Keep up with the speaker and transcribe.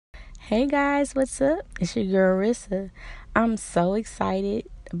Hey guys, what's up? It's your girl Rissa. I'm so excited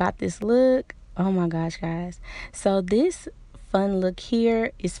about this look. Oh my gosh, guys. So this fun look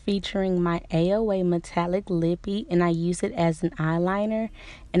here is featuring my AOA metallic lippy, and I use it as an eyeliner,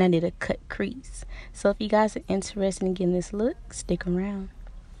 and I did a cut crease. So if you guys are interested in getting this look, stick around.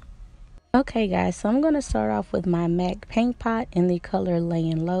 Okay guys, so I'm going to start off with my MAC paint pot in the color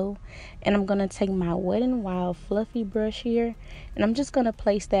Layin Low, and I'm going to take my Wet n Wild fluffy brush here, and I'm just going to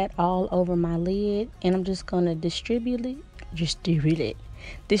place that all over my lid, and I'm just going to distribute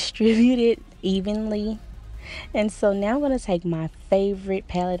it evenly. And so now I'm going to take my favorite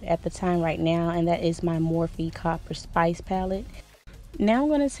palette at the time right now, and that is my Morphe Copper Spice palette. Now I'm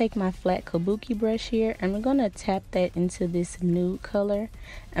going to take my flat Kabuki brush here, and I'm going to tap that into this nude color.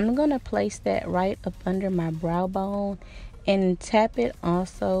 I'm going to place that right up under my brow bone and tap it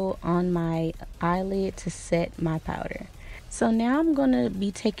also on my eyelid to set my powder. So now I'm going to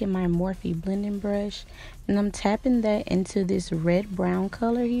be taking my Morphe blending brush, and I'm tapping that into this red brown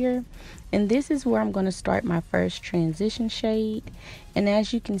color here, and this is where I'm going to start my first transition shade. And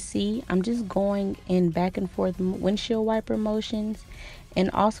as you can see, I'm just going in back and forth windshield wiper motions and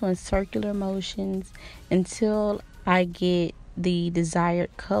also in circular motions until I get the desired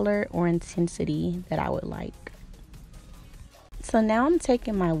color or intensity that I would like. So now I'm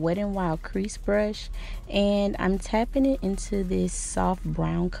taking my Wet n Wild crease brush, and I'm tapping it into this soft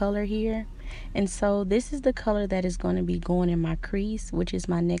brown color here. And so this is the color that is going to be going in my crease, which is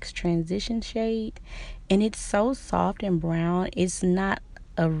my next transition shade. And it's so soft and brown. It's not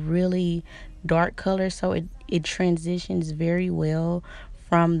a really dark color, so it transitions very well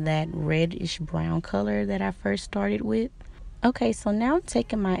from that reddish brown color that I first started with. Okay, so now I'm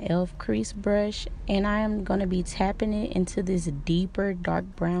taking my e.l.f. crease brush, and I am going to be tapping it into this deeper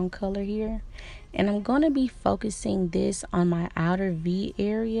dark brown color here. And I'm going to be focusing this on my outer V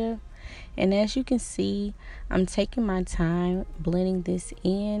area. And as you can see, I'm taking my time blending this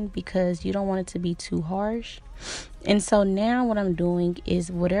in because you don't want it to be too harsh. And so now what I'm doing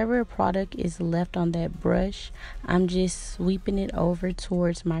is whatever product is left on that brush, I'm just sweeping it over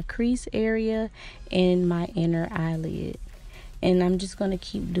towards my crease area and my inner eyelid. And I'm just going to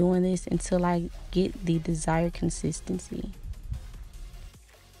keep doing this until I get the desired consistency.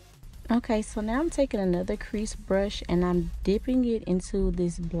 Okay, so now I'm taking another crease brush and I'm dipping it into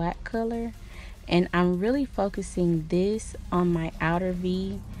this black color. And I'm really focusing this on my outer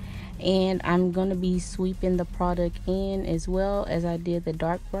V. And I'm going to be sweeping the product in as well as I did the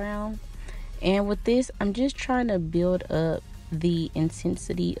dark brown. And with this, I'm just trying to build up the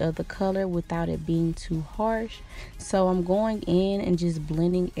intensity of the color without it being too harsh. So I'm going in and just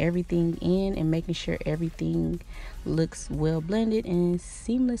blending everything in and making sure everything looks well blended and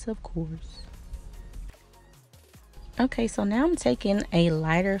seamless, of course. Okay, so now I'm taking a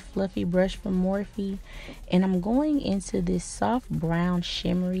lighter fluffy brush from Morphe, and I'm going into this soft brown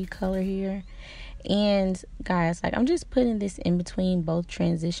shimmery color here. And guys, like, I'm just putting this in between both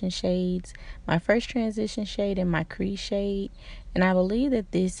transition shades, my first transition shade and my crease shade. And I believe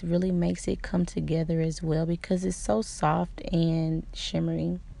that this really makes it come together as well because it's so soft and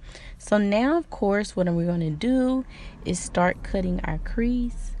shimmery. So now, of course, what we're going to do is start cutting our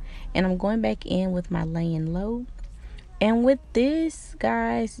crease. And I'm going back in with my Layin Low. And with this,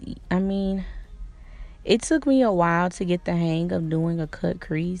 guys, I mean, it took me a while to get the hang of doing a cut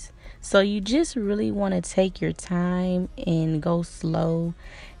crease. So you just really want to take your time and go slow.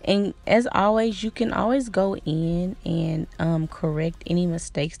 And as always, you can always go in and correct any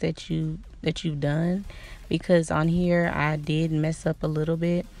mistakes that you've done, because on here I did mess up a little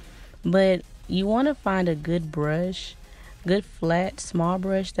bit. But you want to find a good brush, good flat small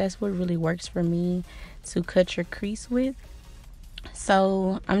brush. That's what really works for me to cut your crease with.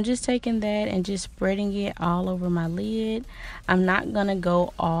 So I'm just taking that and just spreading it all over my lid. I'm not gonna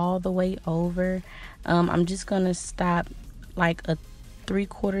go all the way over. I'm just gonna stop like a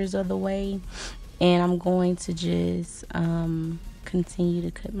 3/4 of the way, and I'm going to just continue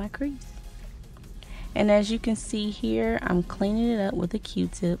to cut my crease. And as you can see here, I'm cleaning it up with a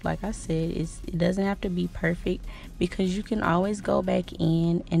Q-tip. Like I said, it doesn't have to be perfect because you can always go back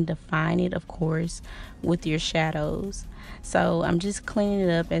in and define it, of course, with your shadows. So I'm just cleaning it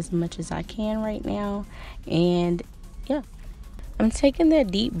up as much as I can right now. And yeah, I'm taking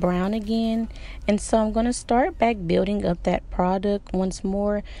that deep brown again. And so I'm going to start back building up that product once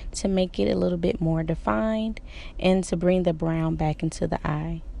more to make it a little bit more defined and to bring the brown back into the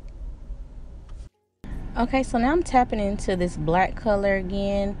eye. Okay, so now I'm tapping into this black color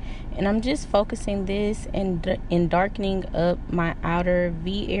again, and I'm just focusing this and darkening up my outer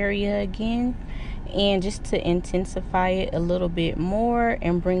V area again. and just to intensify it a little bit more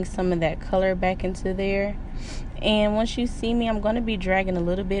and bring some of that color back into there. And once you see me, I'm going to be dragging a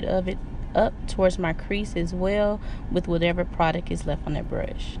little bit of it up towards my crease as well with whatever product is left on that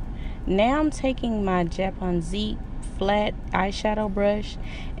brush. Now I'm taking my Japonesque flat eyeshadow brush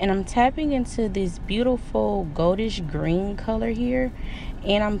and I'm tapping into this beautiful goldish green color here,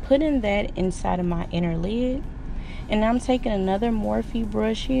 and I'm putting that inside of my inner lid. And I'm taking another Morphe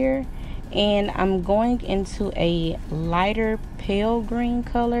brush here and I'm going into a lighter pale green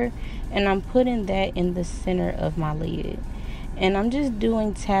color and I'm putting that in the center of my lid. And I'm just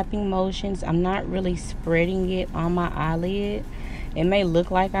doing tapping motions. I'm not really spreading it on my eyelid. It may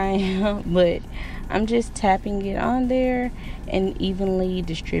look like I am, but I'm just tapping it on there and evenly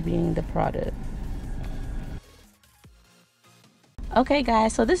distributing the product. Okay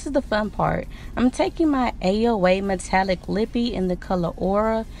guys, so this is the fun part. I'm taking my AOA metallic lippy in the color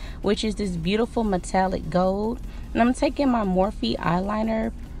Aura, which is this beautiful metallic gold. And I'm taking my Morphe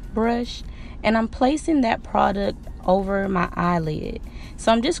eyeliner brush and I'm placing that product over my eyelid.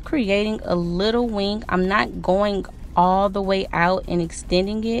 So I'm just creating a little wing. I'm not going all the way out and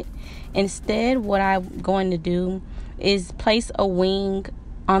extending it. Instead, what I'm going to do is place a wing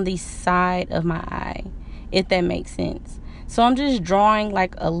on the side of my eye, if that makes sense. So I'm just drawing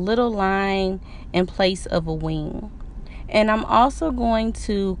like a little line in place of a wing. And I'm also going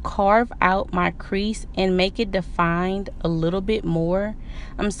to carve out my crease and make it defined a little bit more.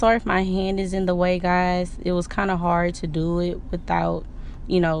 I'm sorry if my hand is in the way, guys. It was kind of hard to do it without,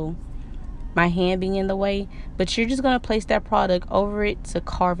 my hand being in the way. But you're just going to place that product over it to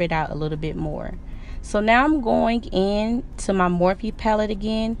carve it out a little bit more. So now I'm going in to my Morphe palette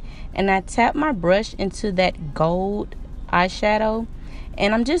again. And I tap my brush into that gold eyeshadow.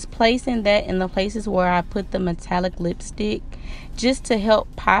 And I'm just placing that in the places where I put the metallic lipstick, just to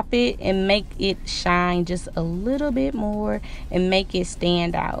help pop it and make it shine just a little bit more and make it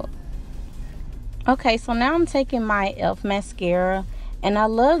stand out. Okay, so now I'm taking my e.l.f. mascara, and I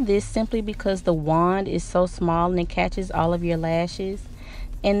love this simply because the wand is so small and it catches all of your lashes.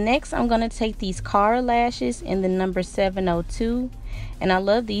 And next I'm going to take these Cara lashes in the number 702, and I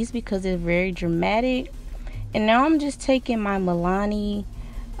love these because they're very dramatic. And now I'm just taking my Milani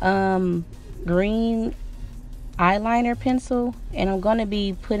green eyeliner pencil, and I'm going to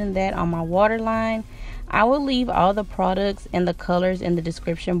be putting that on my waterline. I will leave all the products and the colors in the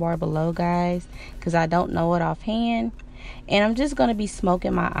description bar below, guys, because I don't know it offhand. And I'm just going to be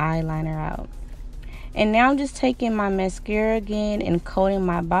smoking my eyeliner out. And now I'm just taking my mascara again and coating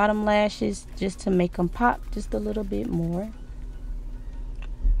my bottom lashes just to make them pop just a little bit more.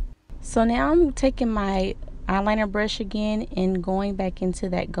 So now I'm taking my eyeliner brush again and going back into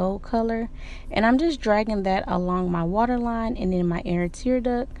that gold color, and I'm just dragging that along my waterline and in my inner tear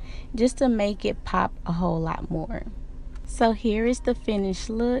duct just to make it pop a whole lot more. So here is the finished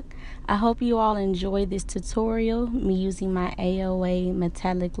look. I hope you all enjoyed this tutorial, me using my AOA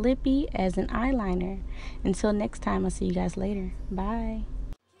metallic lippy as an eyeliner. Until next time, I'll see you guys later. Bye.